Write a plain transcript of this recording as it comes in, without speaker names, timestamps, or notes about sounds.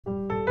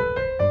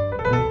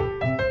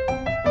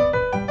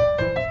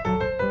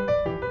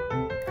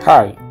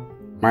Hi,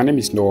 my name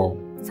is Noel,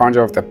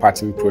 founder of the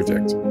Pattern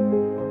Project.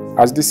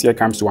 As this year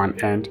comes to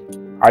an end,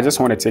 I just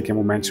want to take a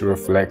moment to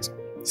reflect,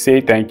 say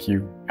thank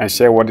you, and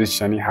share what this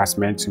journey has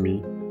meant to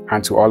me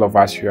and to all of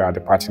us here at the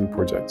Pattern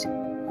Project.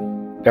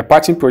 The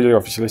Pattern Project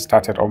officially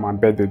started on my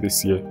birthday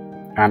this year,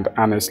 and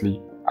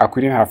honestly, I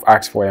couldn't have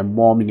asked for a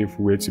more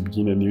meaningful way to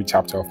begin a new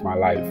chapter of my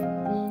life.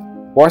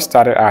 What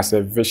started as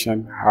a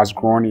vision has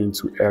grown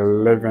into a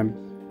living,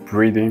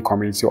 breathing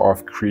community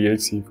of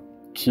creative,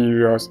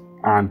 curious,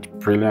 and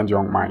brilliant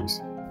young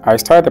minds. I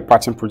started the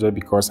Pattern Project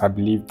because I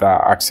believe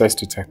that access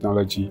to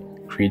technology,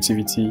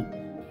 creativity,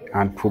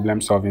 and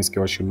problem-solving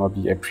skills should not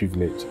be a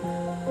privilege.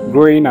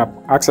 Growing up,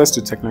 access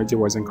to technology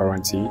wasn't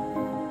guaranteed,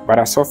 but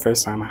I saw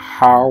firsthand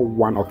how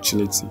one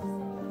opportunity,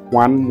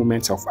 one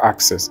moment of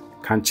access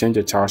can change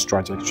a child's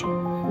trajectory.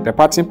 The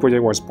Pattern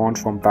Project was born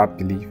from that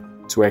belief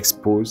to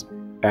expose,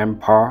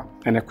 empower,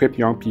 and equip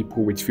young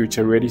people with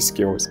future-ready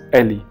skills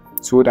early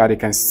so that they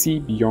can see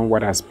beyond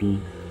what has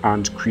been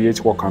and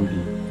create what can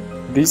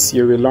be. This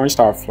year we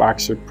launched our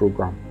flagship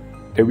program,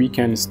 the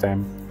Weekend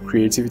STEM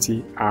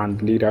Creativity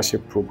and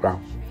Leadership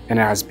Program, and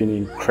it has been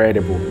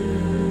incredible.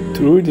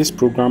 Through this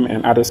program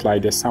and others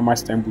like the Summer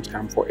STEM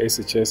Bootcamp for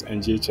SHS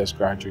and GHS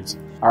graduates,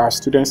 our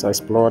students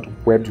explored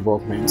web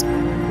development,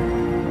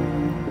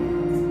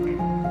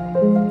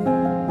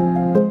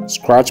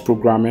 Scratch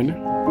programming,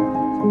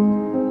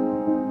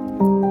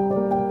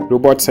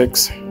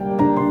 robotics,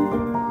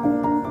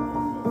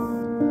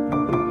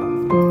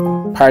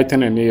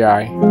 Python and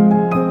AI,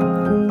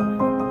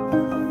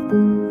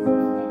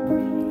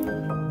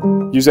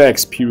 user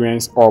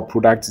experience or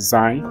product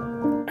design.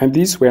 And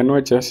these were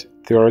not just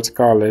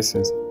theoretical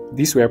lessons,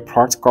 these were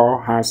practical,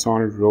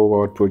 hands-on,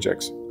 real-world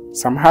projects.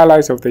 Some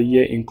highlights of the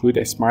year include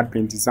a smart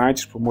bin designed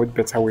to promote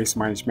better waste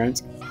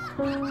management,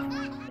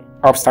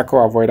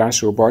 obstacle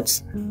avoidance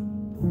robots,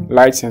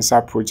 light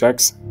sensor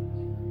projects,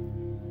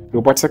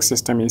 robotic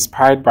system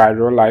inspired by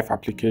real-life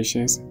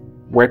applications,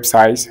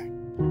 websites,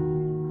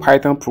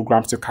 Python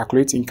programs to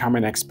calculate income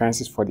and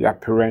expenses for their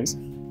parents,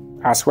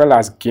 as well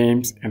as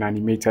games and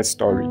animated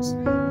stories.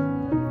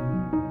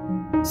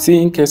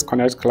 Seeing kids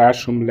connect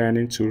classroom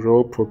learning to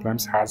real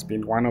problems has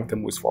been one of the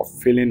most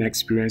fulfilling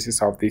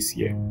experiences of this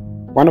year.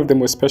 One of the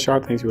most special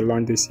things we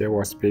learned this year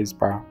was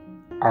Spacebar,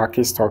 our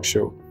kids talk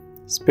show.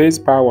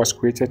 Spacebar was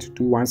created to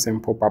do one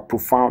simple but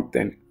profound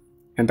thing,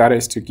 and that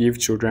is to give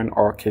children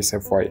or kids a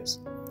voice.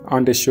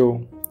 On the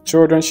show,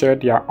 children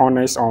shared their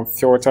honest,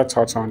 unfiltered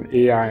thoughts on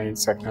AI and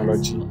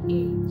technology,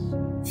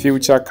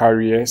 future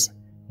careers,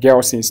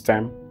 girls in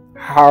STEM,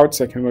 how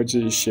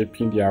technology is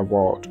shaping their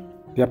world.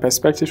 Their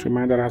perspectives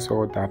reminded us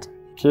all that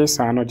kids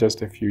are not just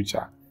the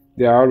future,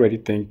 they are already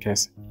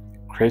thinkers,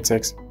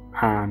 critics,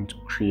 and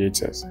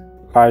creators.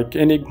 Like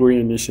any growing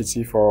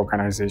initiative or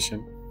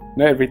organization,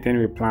 not everything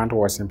we planned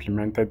was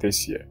implemented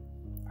this year,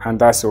 and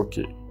that's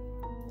okay.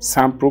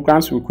 Some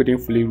programs we couldn't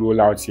fully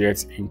roll out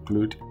yet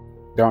include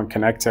the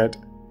Unconnected,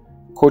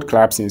 Code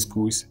Clubs in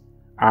Schools,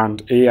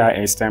 and AI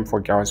and STEM for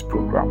Girls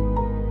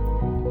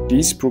program.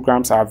 These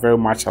programs are very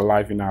much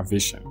alive in our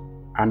vision,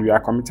 and we are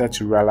committed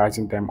to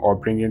realizing them or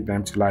bringing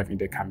them to life in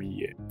the coming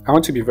year. I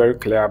want to be very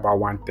clear about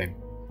one thing.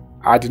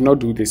 I did not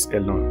do this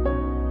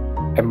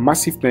alone. A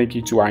massive thank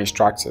you to our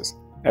instructors,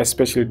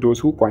 especially those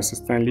who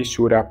consistently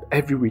showed up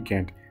every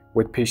weekend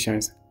with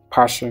patience,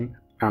 passion,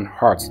 and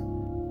heart.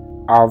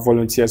 Our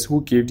volunteers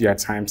who gave their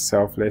time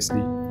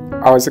selflessly,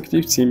 our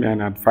executive team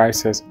and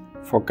advisors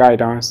for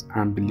guidance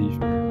and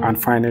belief,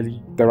 and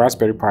finally, the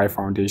Raspberry Pi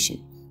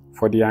Foundation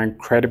for their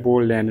incredible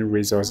learning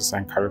resources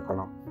and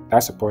curriculum that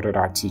supported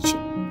our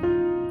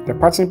teaching. The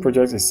Pattern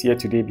Project is here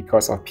today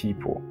because of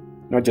people,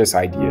 not just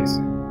ideas.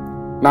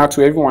 Now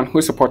to everyone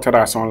who supported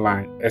us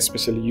online,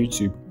 especially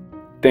YouTube,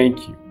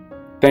 thank you.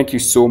 Thank you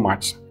so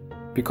much.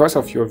 Because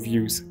of your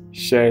views,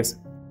 shares,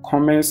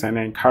 comments, and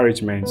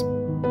encouragement,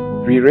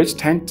 we reached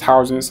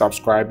 10,000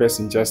 subscribers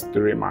in just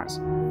 3 months.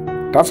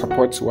 That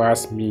support to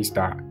us means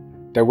that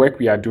the work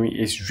we are doing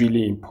is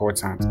really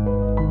important.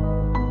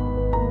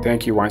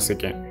 Thank you once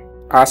again.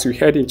 As we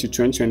head into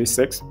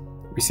 2026,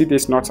 we see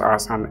this not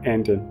as an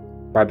ending,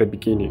 but the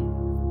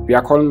beginning. We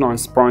are calling on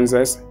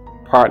sponsors,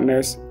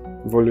 partners,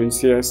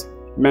 volunteers,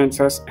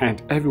 mentors,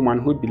 and everyone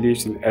who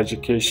believes in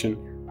education,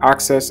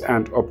 access,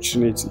 and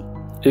opportunity.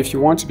 If you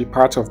want to be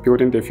part of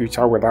building the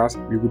future with us,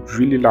 we would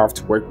really love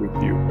to work with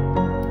you.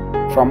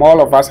 From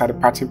all of us at the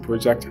Pattern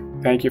Project,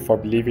 thank you for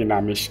believing in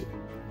our mission.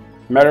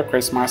 Merry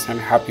Christmas and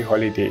Happy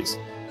Holidays.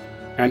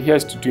 And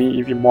here's to doing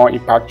even more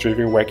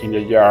impact-driven work in the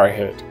year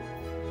ahead.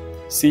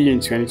 See you in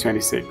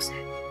 2026.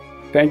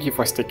 Thank you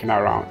for sticking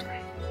around.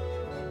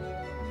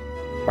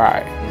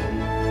 Bye.